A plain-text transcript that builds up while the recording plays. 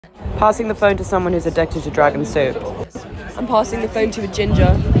Passing the phone to someone who's addicted to dragon soup. I'm passing the phone to a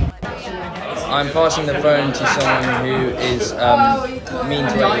ginger. I'm passing the phone to someone who is mean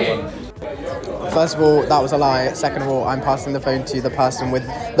to everyone. First of all, that was a lie. Second of all, I'm passing the phone to the person with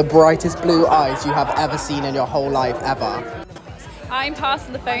the brightest blue eyes you have ever seen in your whole life, ever. I'm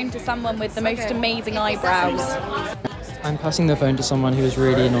passing the phone to someone with the most amazing eyebrows. I'm passing the phone to someone who is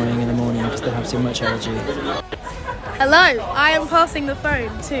really annoying in the morning because they have too much energy. Hello, I am passing the phone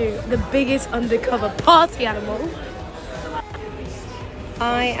to the biggest undercover party animal.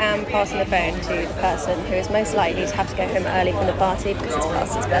 I am passing the phone to the person who is most likely to have to go home early from the party because it's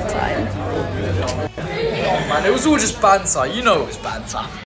past his bedtime. Oh man, it was all just banter. You know it was banter.